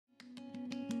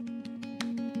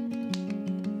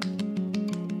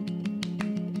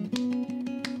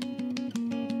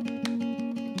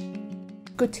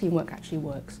Good teamwork actually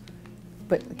works,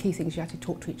 but the key thing is you have to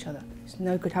talk to each other. It's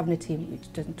no good having a team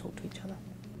which doesn't talk to each other.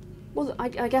 Well,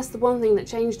 I guess the one thing that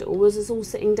changed it all was us all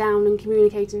sitting down and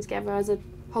communicating together as a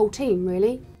whole team,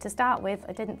 really. To start with,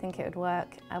 I didn't think it would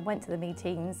work. I went to the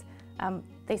meetings,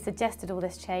 they suggested all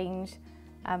this change.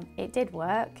 It did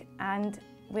work, and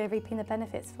we're reaping the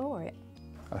benefits for it.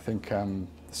 I think the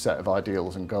set of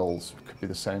ideals and goals could be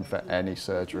the same for any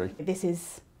surgery. This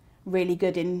is really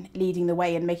good in leading the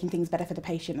way and making things better for the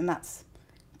patient, and that's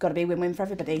got to be a win-win for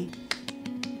everybody.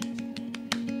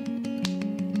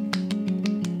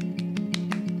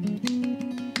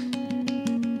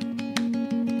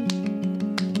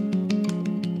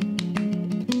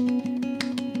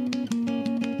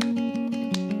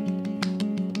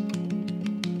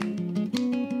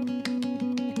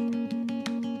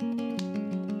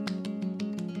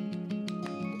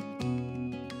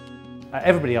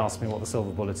 Everybody asks me what the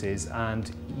silver bullet is,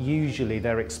 and usually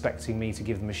they're expecting me to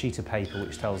give them a sheet of paper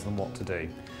which tells them what to do.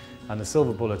 And the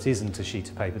silver bullet isn't a sheet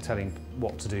of paper telling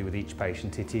what to do with each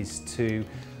patient. It is to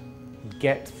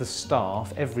get the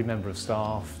staff, every member of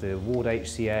staff, the ward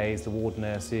HCAs, the ward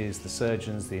nurses, the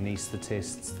surgeons, the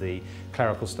anaesthetists, the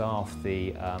clerical staff,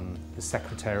 the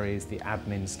secretaries, the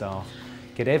admin staff,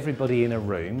 get everybody in a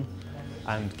room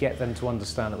and get them to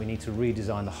understand that we need to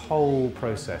redesign the whole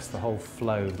process, the whole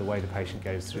flow of the way the patient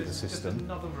goes through the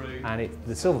system. And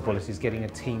the silver bullet is getting a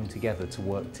team together to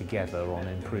work together on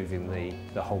improving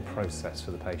the whole process for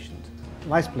the patient.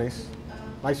 Nice place,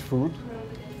 nice food,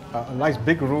 a nice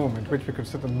big room in which we could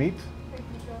sit and meet,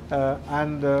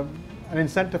 and an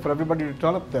incentive for everybody to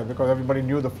turn up there because everybody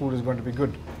knew the food is going to be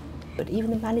good. But even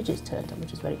the managers turned up,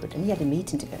 which was very good, and he had a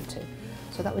meeting to go to.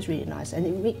 So that was really nice,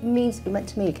 and it meant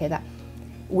to me, okay, that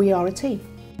we are a team.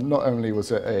 Not only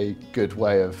was it a good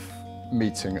way of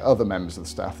meeting other members of the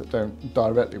staff that don't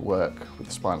directly work with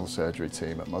the spinal surgery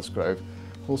team at Musgrove,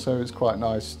 also it's quite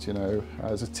nice, you know,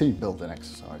 as a team building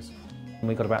exercise.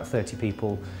 We got about 30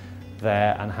 people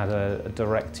there and had a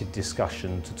directed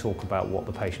discussion to talk about what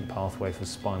the patient pathway for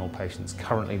spinal patients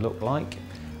currently looked like,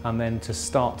 and then to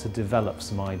start to develop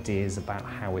some ideas about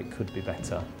how it could be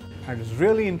better. And it was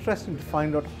really interesting to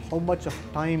find out how much of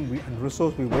time and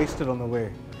resource we wasted on the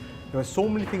way. There were so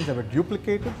many things that were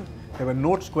duplicated. There were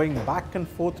notes going back and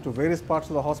forth to various parts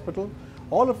of the hospital,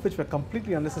 all of which were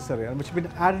completely unnecessary and which had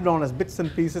been added on as bits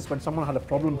and pieces when someone had a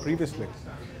problem previously.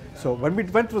 So when we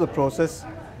went through the process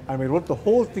and we wrote the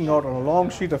whole thing out on a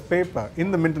long sheet of paper in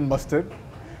the mint and mustard,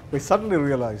 we suddenly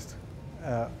realized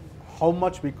how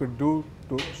much we could do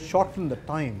to shorten the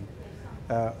time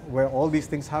where all these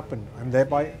things happen, and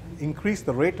thereby increase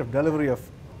the rate of delivery of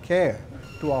care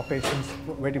to our patients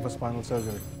waiting for spinal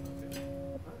surgery.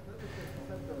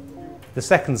 The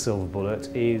second silver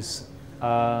bullet is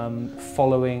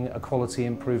following a quality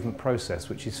improvement process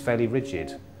which is fairly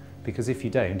rigid, because if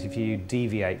you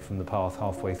deviate from the path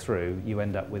halfway through, you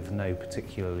end up with no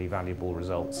particularly valuable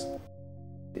results.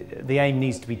 The aim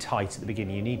needs to be tight at the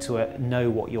beginning. You need to know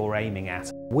what you're aiming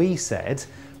at. We said,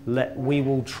 we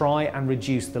will try and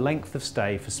reduce the length of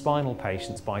stay for spinal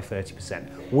patients by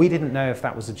 30%. We didn't know if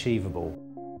that was achievable.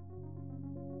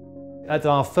 At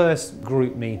our first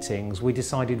group meetings, we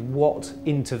decided what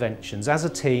interventions, as a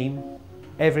team,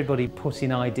 everybody put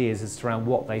in ideas as to around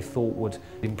what they thought would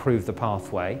improve the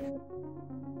pathway.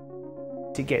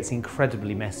 It gets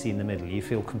incredibly messy in the middle. You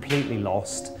feel completely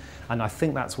lost, and I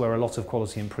think that's where a lot of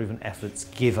quality improvement efforts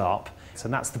give up. So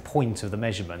that's the point of the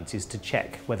measurement, is to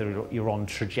check whether you're on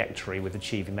trajectory with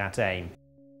achieving that aim.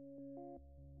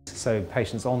 So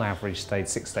patients on average stayed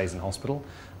 6 days in hospital,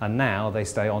 and now they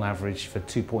stay on average for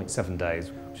 2.7 days,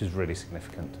 which is really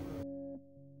significant.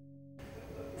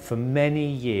 For many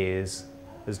years,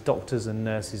 as doctors and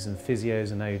nurses and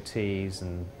physios and OTs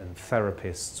and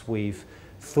therapists, we've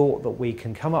thought that we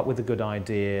can come up with a good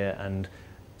idea and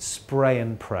spray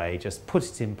and pray, just put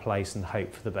it in place and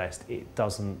hope for the best. It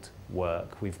doesn't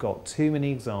work. We've got too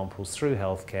many examples through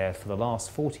healthcare for the last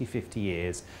 40, 50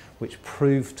 years which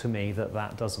prove to me that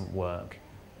that doesn't work.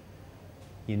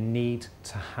 You need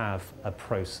to have a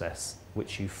process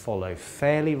which you follow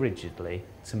fairly rigidly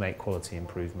to make quality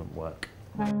improvement work.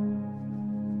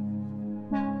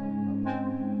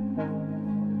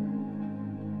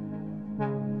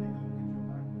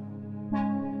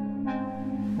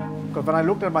 Because when I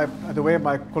looked at the way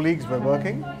my colleagues were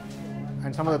working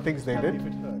and some of the things they did,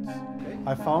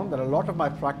 I found that a lot of my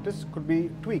practice could be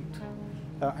tweaked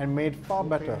and made far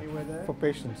better for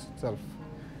patients itself.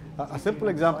 A simple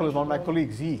example is one of my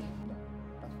colleagues, Yi.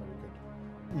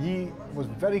 Yi was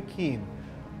very keen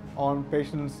on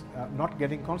patients not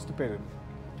getting constipated.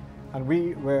 And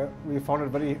we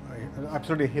found it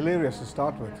absolutely hilarious to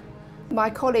start with. My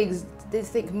colleagues, they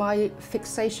think my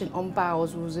fixation on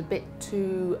bowels was a bit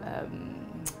too, I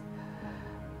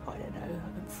don't know,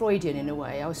 Freudian in a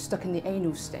way. I was stuck in the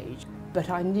anal stage, but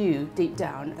I knew deep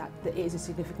down that it is a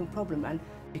significant problem, and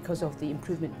because of the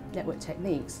improvement network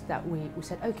techniques that we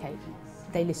said, okay,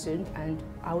 they listened and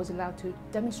I was allowed to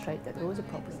demonstrate that there was a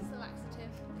problem.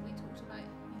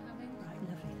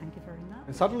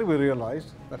 And suddenly we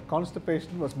realized that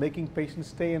constipation was making patients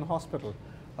stay in hospital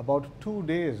about 2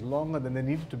 days longer than they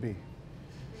needed to be.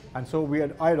 And so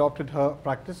I adopted her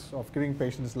practice of giving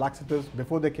patients laxatives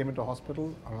before they came into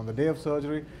hospital, and on the day of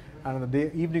surgery, and on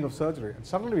the evening of surgery. And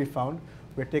suddenly we found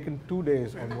we had taken 2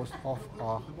 days almost off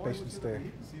our patient stay,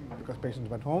 because patients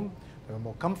went home, they were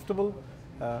more comfortable,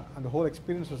 and the whole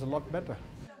experience was a lot better.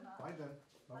 Bye then.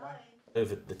 Bye-bye.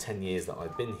 Over the 10 years that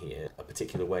I've been here, a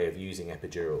particular way of using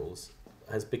epidurals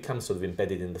has become sort of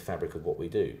embedded in the fabric of what we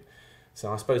do. So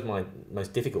I suppose my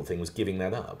most difficult thing was giving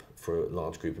that up for a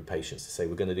large group of patients to say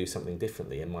we're going to do something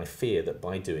differently, and my fear that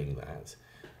by doing that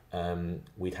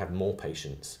we'd have more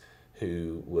patients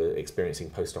who were experiencing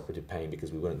post-operative pain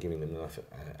because we weren't giving them enough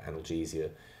analgesia.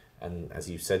 And as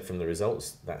you said from the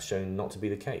results, that's shown not to be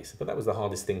the case. But that was the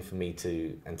hardest thing for me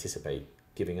to anticipate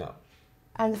giving up.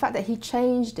 And the fact that he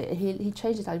changed it, he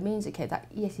changed it, that means, okay, that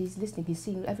yes, he's listening, he's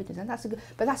seeing evidence, and that's a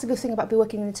good thing about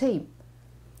working in a team.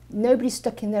 Nobody's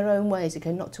stuck in their own ways,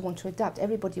 okay, not to want to adapt.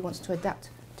 Everybody wants to adapt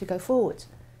to go forward.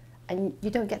 And you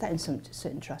don't get that in some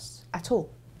certain trusts at all.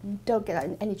 You don't get that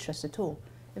in any trust at all.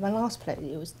 In my last place,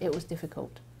 it was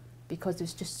difficult because it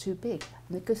was just too big.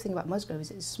 And the good thing about Musgrove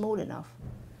is it's small enough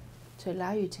to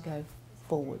allow you to go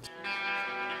forward.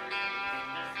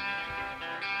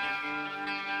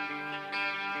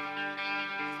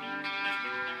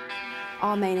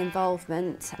 Our main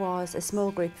involvement was a small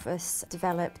group of us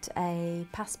developed a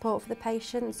passport for the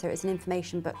patient, so it's an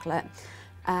information booklet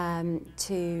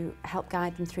to help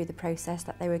guide them through the process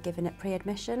that they were given at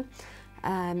pre-admission,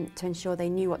 to ensure they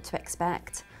knew what to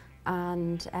expect,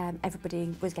 and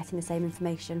everybody was getting the same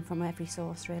information from every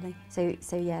source, really. So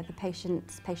yeah, the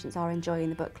patients are enjoying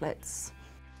the booklets.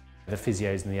 The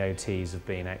physios and the OTs have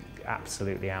been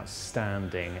absolutely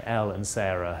outstanding. Elle and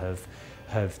Sarah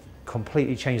have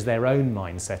completely changed their own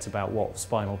mindset about what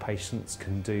spinal patients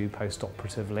can do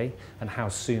post-operatively and how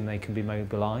soon they can be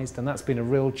mobilised, and that's been a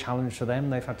real challenge for them.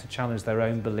 They've had to challenge their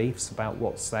own beliefs about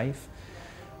what's safe,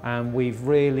 and we've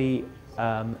really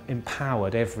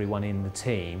empowered everyone in the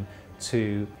team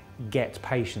to get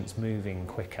patients moving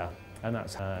quicker, and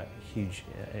that's a huge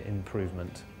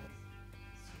improvement.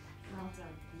 Well done.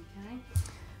 Okay.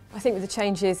 I think with the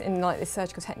changes in the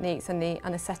surgical techniques and the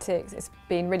anaesthetics, it's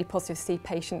been really positive to see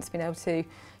patients being able to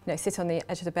sit on the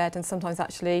edge of the bed and sometimes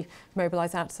actually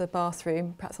mobilise out to the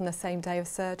bathroom, perhaps on the same day of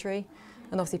surgery.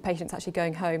 And obviously patients actually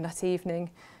going home that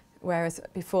evening, whereas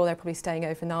before they're probably staying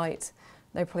overnight.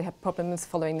 They probably had problems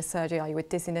following the surgery, i.e. with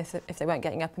dizziness, if they weren't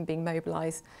getting up and being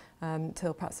mobilised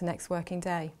till perhaps the next working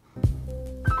day.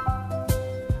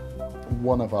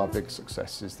 One of our big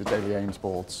successes is the daily aims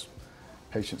boards.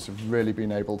 Patients have really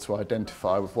been able to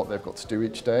identify with what they've got to do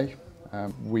each day.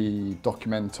 We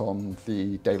document on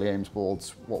the daily aims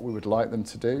boards what we would like them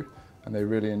to do, and they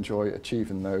really enjoy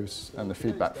achieving those, and the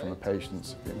feedback from the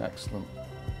patients has been excellent.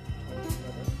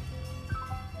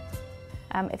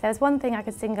 If there's one thing I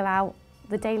could single out,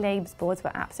 the daily aims boards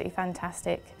were absolutely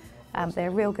fantastic. They're a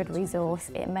real good resource.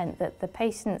 It meant that the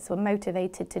patients were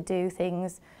motivated to do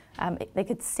things. They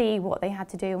could see what they had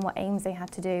to do and what aims they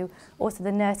had to do. Also,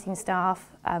 the nursing staff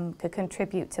could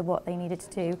contribute to what they needed to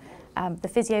do. The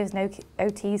physios and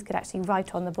OTs could actually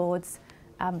write on the boards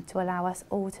to allow us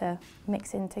all to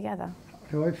mix in together.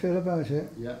 How do I feel about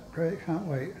it? Yeah. Great, can't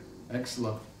wait.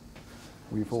 Excellent.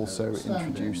 We've also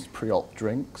introduced pre-op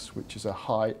drinks, which is a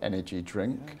high energy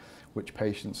drink, which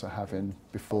patients are having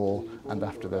before and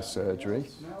after their surgery.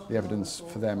 The evidence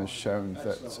for them has shown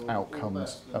that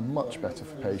outcomes are much better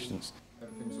for patients.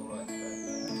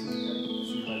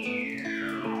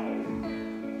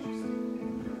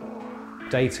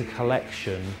 Data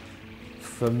collection,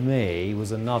 for me,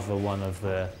 was another one of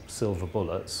the silver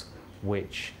bullets,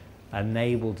 which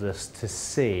enabled us to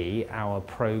see our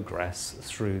progress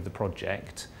through the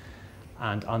project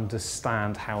and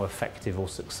understand how effective or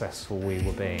successful we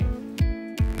were being.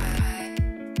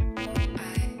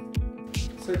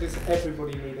 So does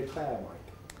everybody need a Claire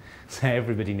mic? So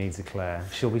everybody needs a Claire.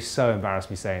 She'll be so embarrassed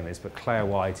me saying this, but Claire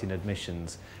White in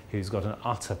admissions, who's got an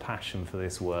utter passion for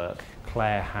this work.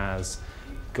 Claire has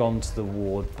gone to the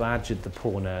ward, badgered the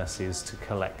poor nurses to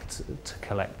collect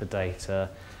the data,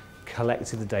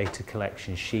 collected the data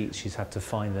collection sheets. She's had to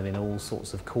find them in all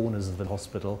sorts of corners of the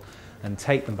hospital and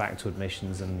take them back to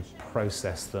admissions and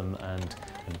process them and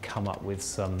come up with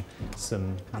some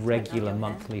regular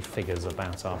monthly figures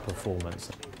about our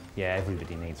performance. Yeah,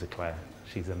 everybody needs a Claire.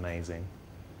 She's amazing.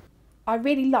 I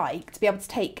really like to be able to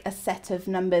take a set of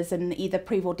numbers and either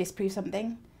prove or disprove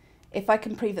something. If I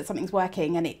can prove that something's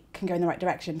working and it can go in the right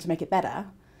direction to make it better,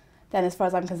 then as far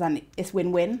as I'm concerned, it's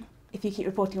win-win. If you keep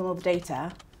reporting on all the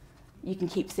data, you can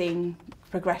keep seeing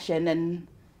progression and,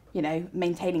 you know,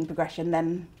 maintaining progression,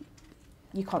 then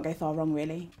you can't go far wrong,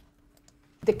 really.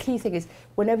 The key thing is,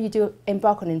 whenever you do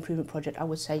embark on an improvement project, I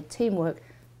would say teamwork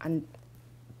and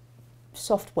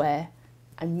software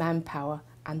and manpower,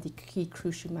 and the key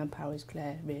crucial manpower is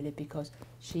Claire, really, because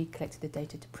she collected the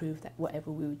data to prove that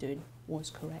whatever we were doing was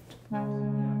correct.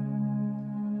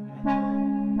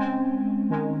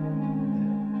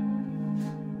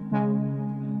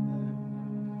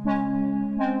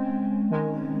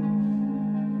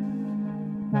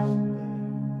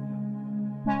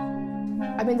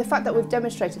 I mean, the fact that we've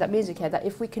demonstrated that means that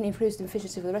if we can improve the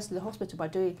efficiency of the rest of the hospital by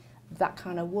doing that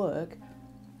kind of work,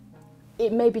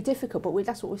 it may be difficult, but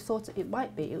that's what we thought it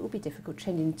might be. It will be difficult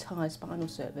changing the entire spinal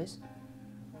service.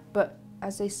 But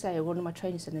as they say, one of my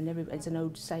training centres, it's an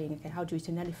old saying, okay, how do you eat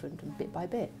an elephant? And bit by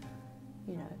bit,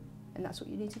 you know, and that's what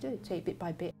you need to do, take bit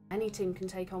by bit. Any team can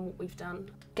take on what we've done.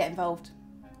 Get involved,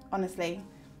 honestly.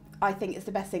 I think it's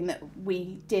the best thing that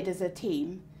we did as a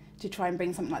team to try and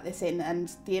bring something like this in,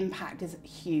 and the impact is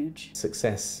huge.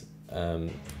 Success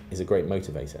is a great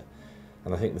motivator,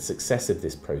 and I think the success of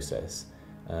this process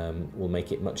will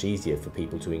make it much easier for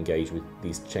people to engage with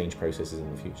these change processes in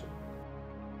the future.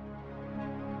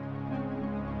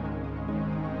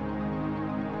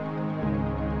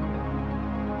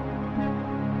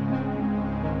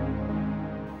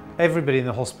 Everybody in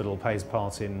the hospital plays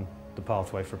part in the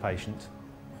pathway for a patient,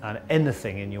 and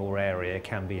anything in your area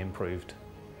can be improved.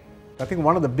 I think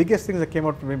one of the biggest things that came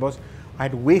out to me was I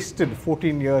had wasted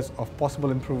 14 years of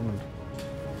possible improvement.